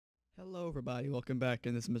Hello everybody, welcome back,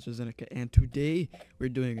 and this is MrZenika, and today we're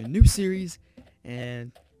doing a new series,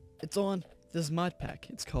 and it's on this mod pack.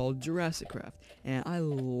 It's called Jurasic, and I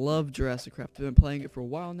love Jurasic. I've been playing it for a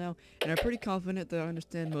while now, and I'm pretty confident that I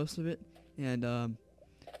understand most of it, and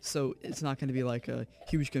so it's not going to be like a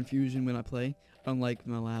huge confusion when I play, unlike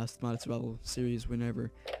my last mod survival series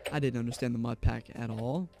whenever I didn't understand the mod pack at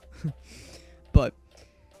all. But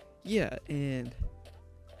yeah, and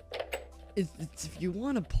if you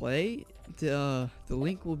want to play, the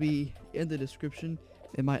link will be in the description.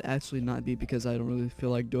 It might actually not be because I don't really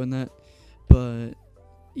feel like doing that, but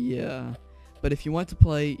yeah. But if you want to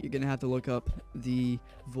play, you're gonna have to look up the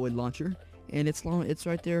Void launcher, and it's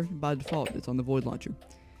right there by default. It's on the Void launcher,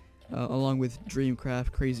 along with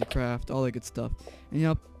Dreamcraft, Crazycraft, all that good stuff. And you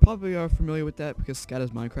know, probably are familiar with that because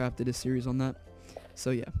SkyDoesMinecraft did a series on that.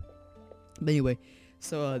 So yeah. But anyway,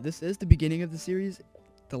 so this is the beginning of the series.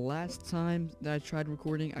 The last time that I tried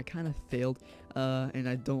recording, I kind of failed, and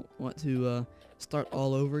I don't want to start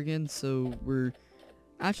all over again, so we're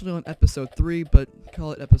actually on episode 3, but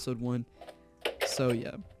call it episode 1. So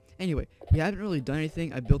yeah. Anyway, we haven't really done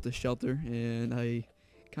anything. I built a shelter, and I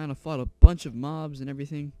kind of fought a bunch of mobs and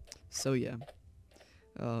everything. So yeah.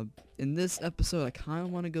 In this episode, I kind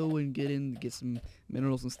of want to go and get some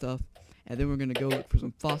minerals and stuff, and then we're going to go look for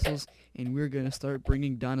some fossils, and we're going to start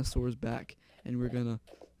bringing dinosaurs back, and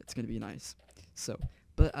it's going to be nice. So,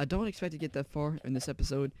 but I don't expect to get that far in this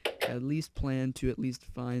episode. I at least plan to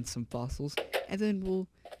find some fossils, and then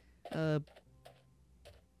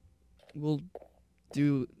we'll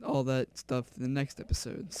do all that stuff in the next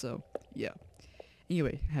episode. So, yeah.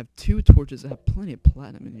 Anyway, I have 2 torches. I have plenty of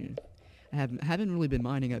platinum in here. I haven't really been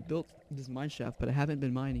mining. I built this mine shaft, but I haven't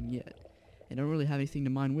been mining yet. I don't really have anything to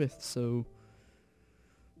mine with, so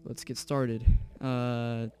let's get started.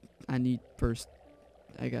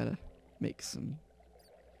 I gotta make some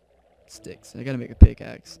sticks. I gotta make a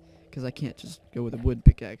pickaxe, because I can't just go with a wood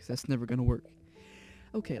pickaxe. That's never gonna work.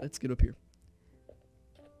 Okay, let's get up here.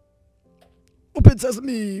 Open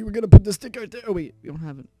sesame! We're gonna put the stick right there. Oh wait, we don't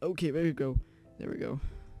have it. Okay, there we go. There we go.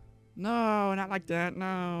 No, not like that.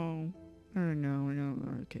 No. No.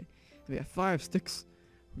 Okay. We have 5 sticks.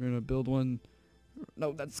 We're gonna build one.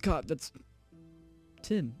 No, that's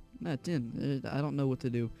tin. Not tin. I don't know what to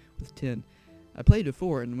do with tin. I played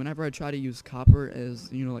before, and whenever I try to use copper as,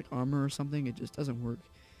 you know, like armor or something, it just doesn't work.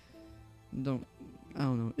 I don't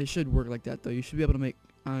know. It should work like that, though. You should be able to make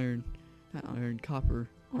copper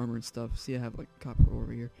armor and stuff. See, I have, like, copper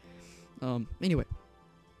over here. Anyway.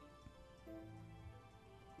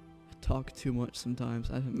 I talk too much sometimes.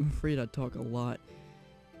 I'm afraid I talk a lot.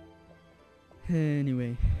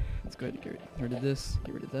 Anyway, let's go ahead and get rid of this,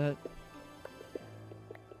 get rid of that.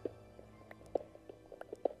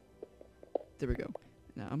 There we go.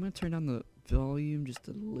 Now I'm going to turn down the volume just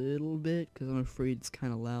a little bit because I'm afraid it's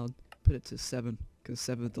kind of loud. Put it to 7 because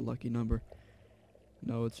 7 is the lucky number.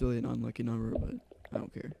 No, it's really an unlucky number, but I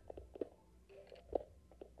don't care.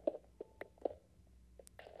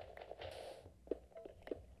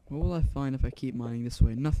 What will I find if I keep mining this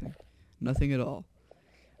way? Nothing. Nothing at all.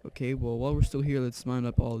 Okay, well, while we're still here, let's mine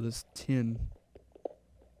up all this tin.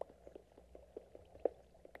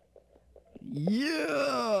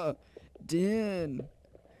 Yeah! Tin!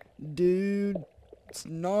 Dude! It's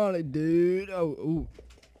gnarly, dude! Oh, ooh.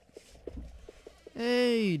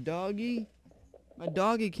 Hey, doggy! My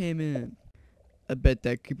doggy came in. I bet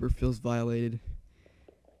that creeper feels violated.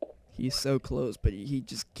 He's so close, but he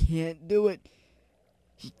just can't do it.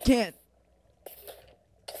 He can't!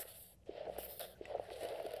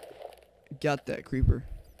 Got that, creeper.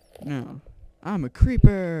 No. I'm a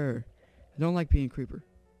creeper! I don't like being a creeper.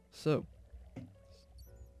 So.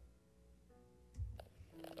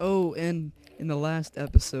 Oh, and in the last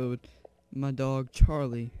episode, my dog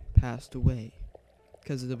Charlie passed away.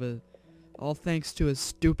 Because of all thanks to a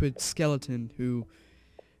stupid skeleton who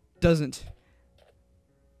doesn't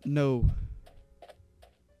know.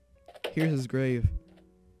 Here's his grave.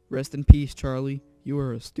 Rest in peace, Charlie. You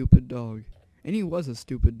were a stupid dog. And he was a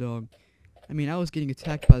stupid dog. I mean, I was getting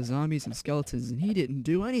attacked by zombies and skeletons, and he didn't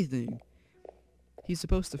do anything. He's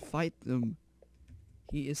supposed to fight them.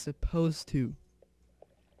 He is supposed to.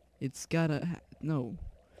 It's gotta no.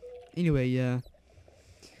 Anyway, yeah.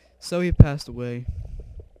 So he passed away.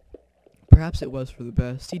 Perhaps it was for the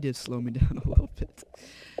best. He did slow me down a little bit.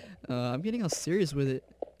 I'm getting all serious with it.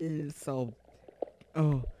 It's all...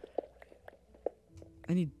 Oh.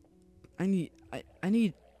 I need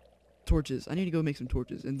torches. I need to go make some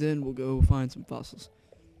torches, and then we'll go find some fossils.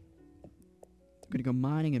 We're gonna go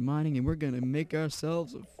mining, and we're gonna make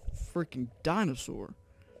ourselves a freaking dinosaur.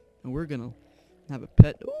 And we're gonna Have a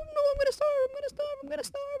pet. Oh no, I'm gonna starve. I'm gonna starve. I'm gonna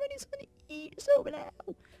starve. I need something to eat so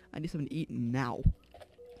now. I need something to eat now.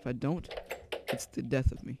 If I don't, it's the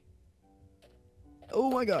death of me. Oh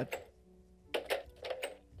my god.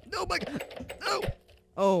 Oh my god. No.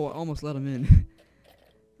 Oh, I almost let him in.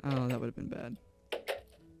 Oh, that would have been bad.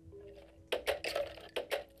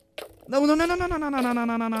 No, no, no, no, no, no, no, no, no, no,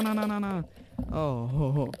 no, no, no, no, no, no.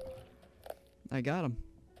 Oh, I got him.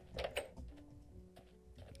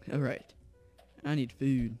 Alright. I need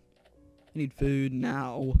food. I need food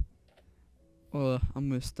now. Or I'm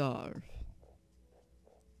gonna starve.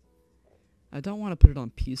 I don't want to put it on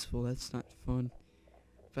peaceful, that's not fun.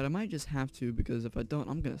 But I might just have to, because if I don't,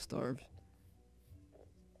 I'm gonna starve.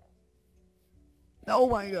 Oh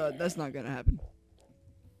my god, that's not gonna happen.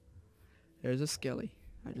 There's a skelly.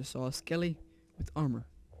 I just saw a skelly with armor.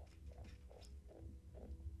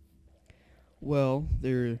 Well,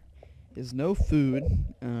 there is no food,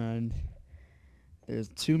 and there's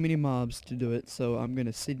too many mobs to do it, so I'm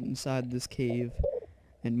gonna sit inside this cave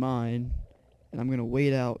and mine, and I'm gonna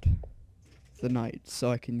wait out the night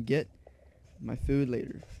so I can get my food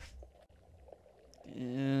later.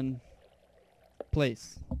 And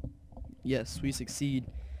place. Yes, we succeed.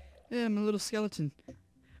 Yeah, I'm a little skeleton.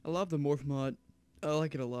 I love the morph mod. I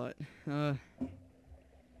like it a lot. The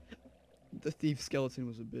thief skeleton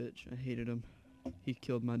was a bitch. I hated him. He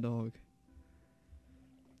killed my dog.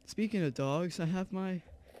 Speaking of dogs, I have my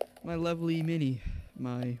lovely Mini,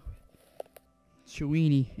 my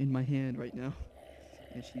Chewini in my hand right now.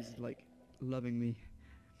 And she's like loving me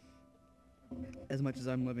as much as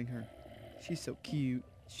I'm loving her. She's so cute.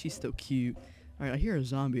 She's so cute. Alright, I hear a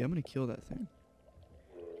zombie. I'm gonna kill that thing.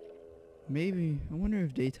 Maybe. I wonder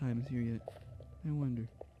if daytime is here yet. I wonder.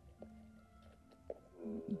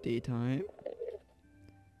 Daytime?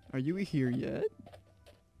 Are you here yet?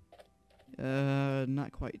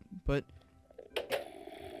 Not quite, but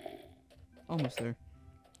almost there.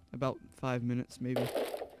 About 5 minutes, maybe.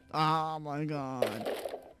 Oh my god.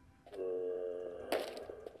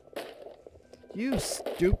 You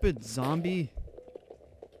stupid zombie.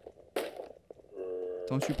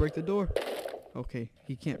 Don't you break the door. Okay,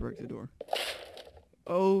 he can't break the door.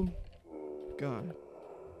 Oh god.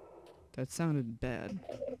 That sounded bad.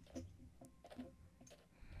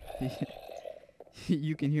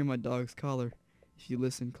 You can hear my dog's collar if you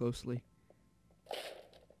listen closely.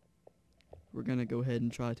 We're gonna go ahead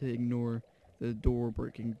and try to ignore the door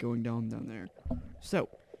breaking going down there. So,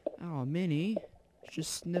 oh, Minnie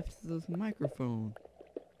just sniffed the microphone.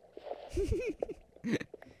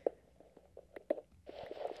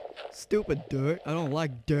 Stupid dirt. I don't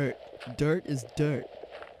like dirt. Dirt is dirt.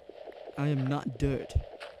 I am not dirt.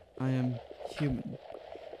 I am human.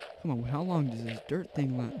 Come on, how long does this dirt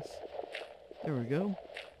thing last? There we go.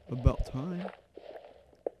 About time.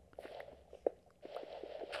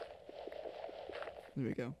 There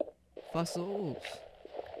we go. Fossils.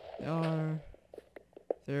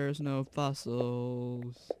 There's no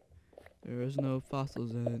fossils. There's no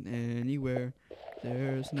fossils in anywhere.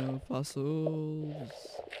 There's no fossils.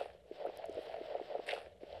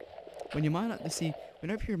 When you mine up, see,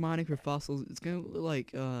 whenever you're mining for fossils, it's gonna look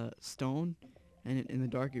like stone, and in the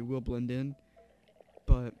dark it will blend in,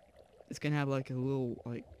 but it's gonna have like a little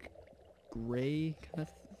like gray kind of.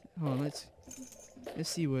 Hold on, let's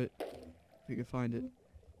see what if we can find it.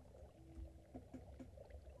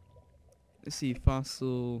 Let's see,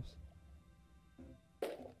 fossils.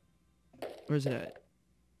 Where's it at?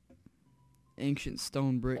 Ancient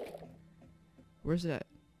stone brick. Where's it at?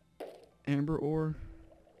 Amber ore.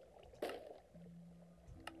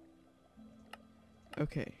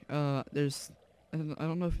 Okay, there's, I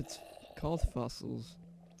don't know if it's called fossils.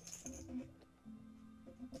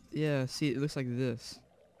 Yeah, see, it looks like this.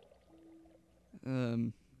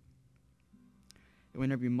 Whenever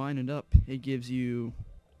you mine it up, it gives you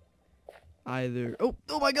either, oh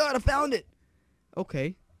my god, I found it!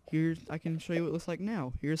 Okay, here's, I can show you what it looks like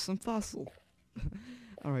now. Here's some fossil.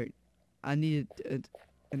 Alright, I need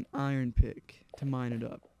an iron pick to mine it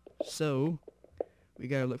up. So, we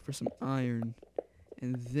gotta look for some iron.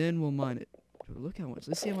 And then we'll mine it. But look how much.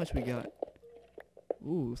 Let's see how much we got.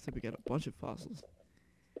 Ooh, looks like we got a bunch of fossils.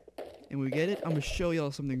 And when we get it, I'm going to show y'all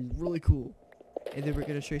something really cool. And then we're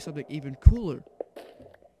going to show you something even cooler.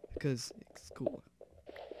 Because it's cool.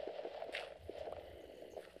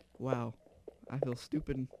 Wow. I feel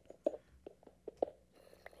stupid.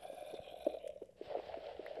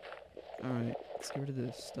 Alright, let's get rid of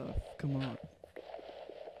this stuff. Come on.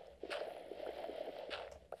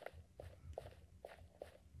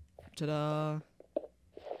 Ta-da!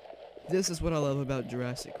 This is what I love about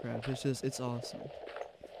Jurasic Craft. It's awesome.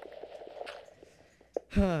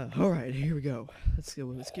 Alright, here we go. Let's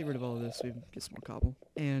get rid of all of this so we can get some more cobble.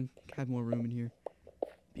 And have more room in here.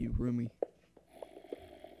 Be roomy.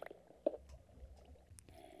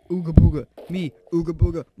 Ooga booga, me, ooga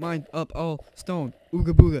booga, mine up all stone.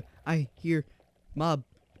 Ooga booga, I hear mob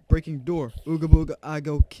breaking door. Ooga booga, I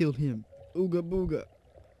go kill him. Ooga booga.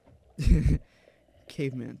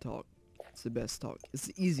 Caveman talk. It's the best talk. It's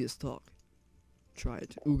the easiest talk. Try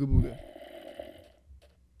it. Ooga booga.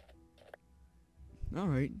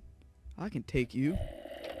 Alright. I can take you.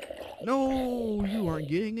 No, you aren't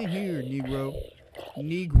getting in here, Negro.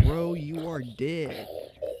 Negro, you are dead.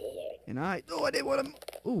 And oh, I didn't want to.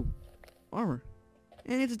 Ooh, armor.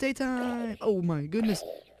 And it's daytime. Oh my goodness.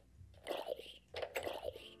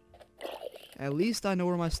 At least I know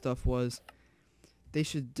where my stuff was. They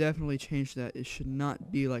should definitely change that. It should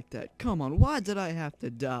not be like that. Come on, why did I have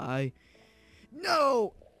to die?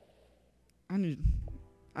 No!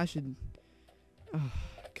 I should... Oh,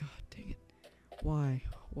 God dang it. Why?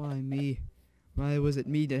 Why me? Why was it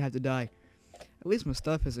me that had to die? At least my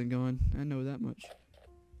stuff isn't gone. I know that much.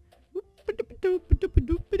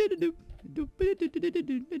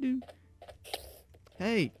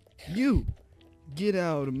 Hey, you! Get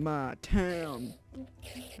out of my town.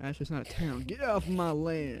 Actually, it's not a town. Get off my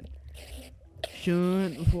land.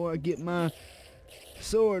 Shun, before I get my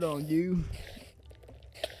sword on you.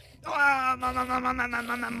 I'm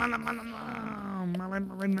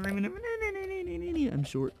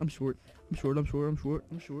short.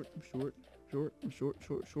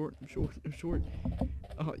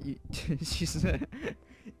 Oh,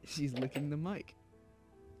 she's licking the mic.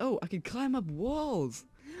 Oh, I can climb up walls.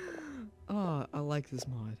 Oh, I like this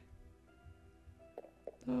mod.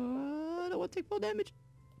 I don't want to take full damage.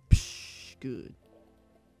 Psh, good.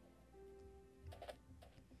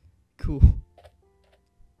 Cool.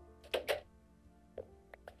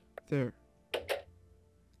 There.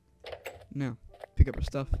 Now, pick up our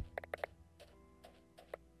stuff.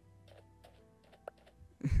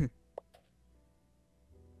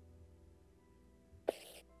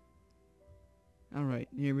 Alright,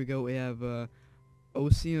 here we go. We have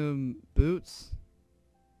Osium boots.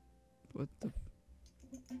 What the?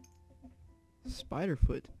 Spider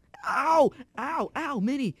foot. Ow! Ow! Ow!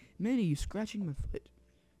 Minnie! Minnie, you scratching my foot.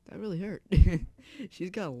 That really hurt. She's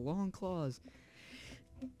got long claws.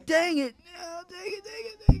 Dang it! Oh, dang it! Dang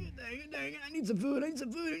it! Dang it! Dang it! Dang it! I need some food! I need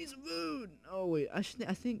some food! I need some food! Oh wait, should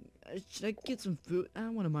I get some food? I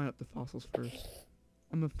want to mine up the fossils first.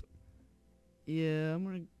 Yeah, I'm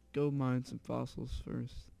gonna go mine some fossils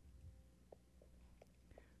first.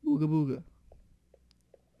 Ooga booga.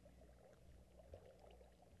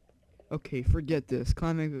 Okay, forget this.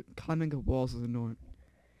 Climbing up walls is annoying.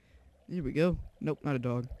 Here we go. Nope, not a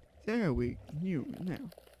dog. There we go. Now.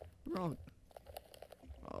 We're all...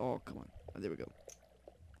 Oh, come on. Oh, there we go.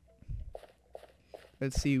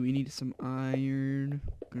 Let's see, we need some iron.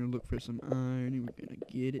 We're gonna look for some iron and we're gonna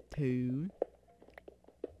get it too.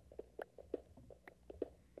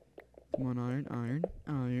 Come on, iron, iron,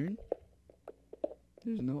 iron.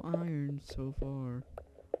 There's no iron so far.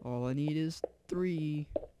 All I need is 3.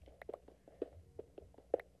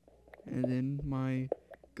 And then my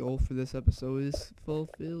goal for this episode is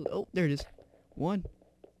fulfilled. Oh, there it is. 1,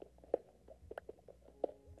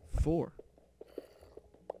 4,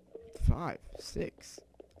 5, 6.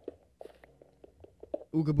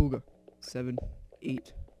 Ooga booga. 7,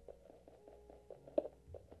 8.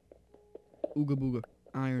 Ooga booga.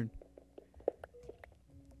 Iron.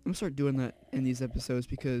 I'm gonna start doing that in these episodes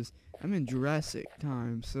because I'm in Jurassic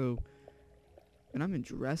times, so when I'm in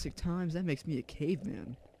Jurassic times, that makes me a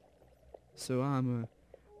caveman. So I'm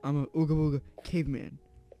a ooga booga caveman.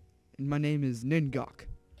 And my name is Ningok.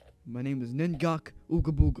 My name is Ningok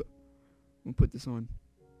Ooga Booga. I'm gonna put this on.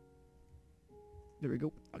 There we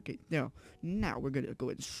go. Okay, now we're gonna go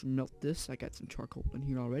ahead and smelt this. I got some charcoal in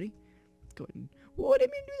here already. Let's go ahead and... Whoa, I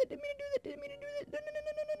didn't mean to do that. Didn't mean to do that. Didn't mean to do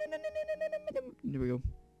that. No. There we go.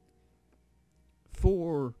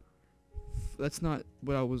 4. That's not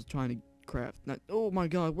what I was trying to craft. Not. Oh my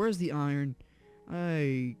god, where's the iron?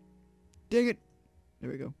 Dang it.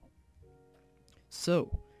 There we go.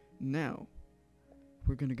 So, now,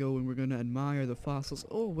 we're gonna go and we're gonna admire the fossils.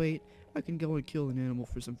 Oh wait, I can go and kill an animal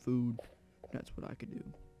for some food. That's what I could do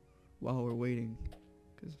while we're waiting.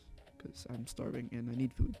 Cause I'm starving and I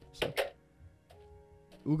need food. So,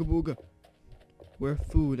 ooga booga. Where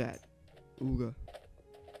food at? Ooga.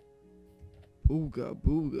 Ooga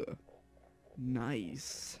booga.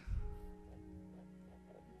 Nice.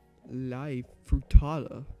 Life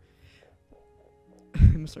frutada.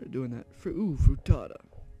 I'm gonna start doing that. Frutada.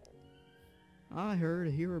 I heard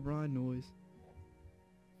a Herobrine noise.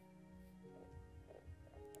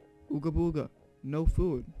 Ooga booga. No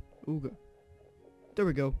food. Ooga. There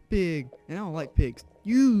we go. Pig. And I don't like pigs.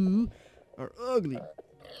 You are ugly.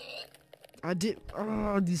 I did.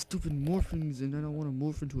 Ah, these stupid morphings, and I don't want to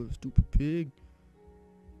morph into a stupid pig.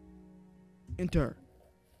 Enter.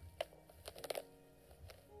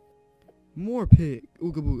 More pig.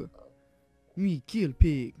 Ooga booga. Me kill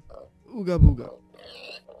pig. Ooga booga.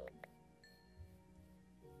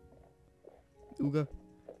 Ooga.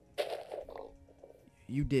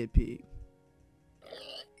 You dead pig.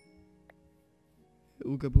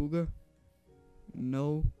 Ooga booga.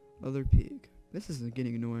 No other pig. This is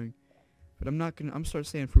getting annoying. But I'm start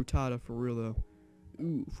saying frutada for real though.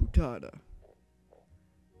 Ooh, frutada.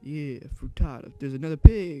 Yeah, frutada. There's another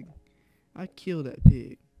pig. I killed that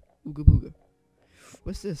pig. Ooga booga.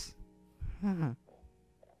 What's this? Haha.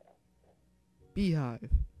 Beehive.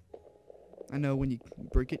 I know when you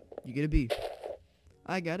break it, you get a bee.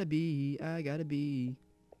 I got a bee. I got a bee.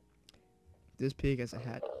 This pig has a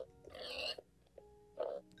hat.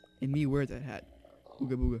 And me wear that hat.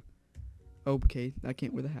 Ooga booga. Okay, I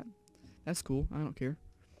can't wear the hat. That's cool. I don't care.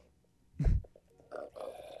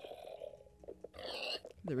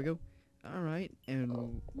 There we go. Alright,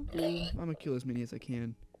 and I'm gonna kill as many as I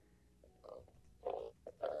can.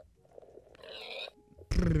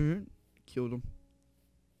 Killed him.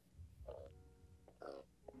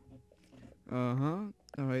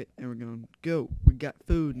 Alright, and we're gonna go. We got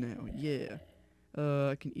food now. Yeah.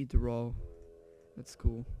 I can eat the raw. That's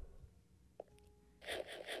cool.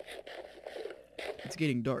 It's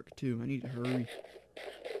getting dark too. I need to hurry.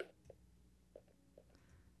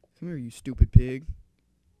 Come here, you stupid pig.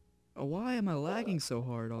 Oh, why am I lagging so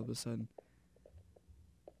hard all of a sudden?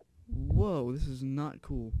 Whoa, this is not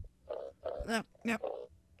cool. No, no.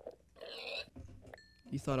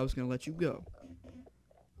 You thought I was gonna let you go.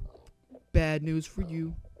 Bad news for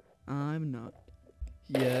you. I'm not.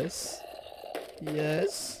 Yes.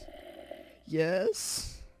 Yes.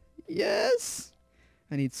 Yes. Yes.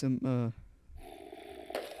 I need some,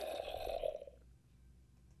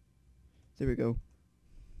 There we go.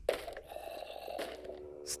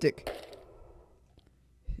 Stick.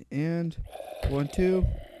 And 1, 2.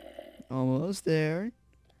 Almost there.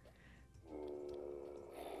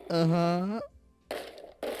 Yeah.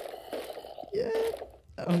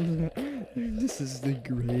 This is the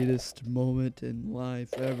greatest moment in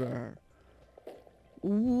life ever.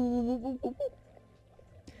 Ooh.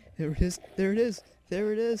 There it is. There it is.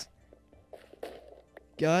 There it is.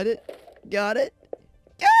 Got it. Got it.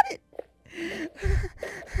 Got it.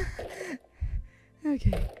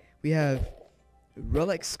 Okay. We have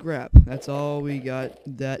relic scrap. That's all we got.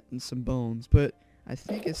 That and some bones. But I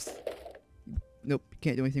think it's... Nope.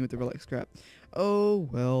 Can't do anything with the relic scrap. Oh,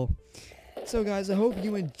 well. So, guys, I hope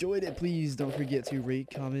you enjoyed it. Please don't forget to rate,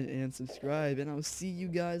 comment, and subscribe. And I'll see you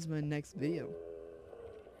guys in my next video.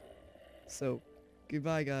 So,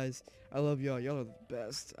 goodbye, guys. I love y'all. Y'all are the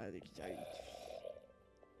best.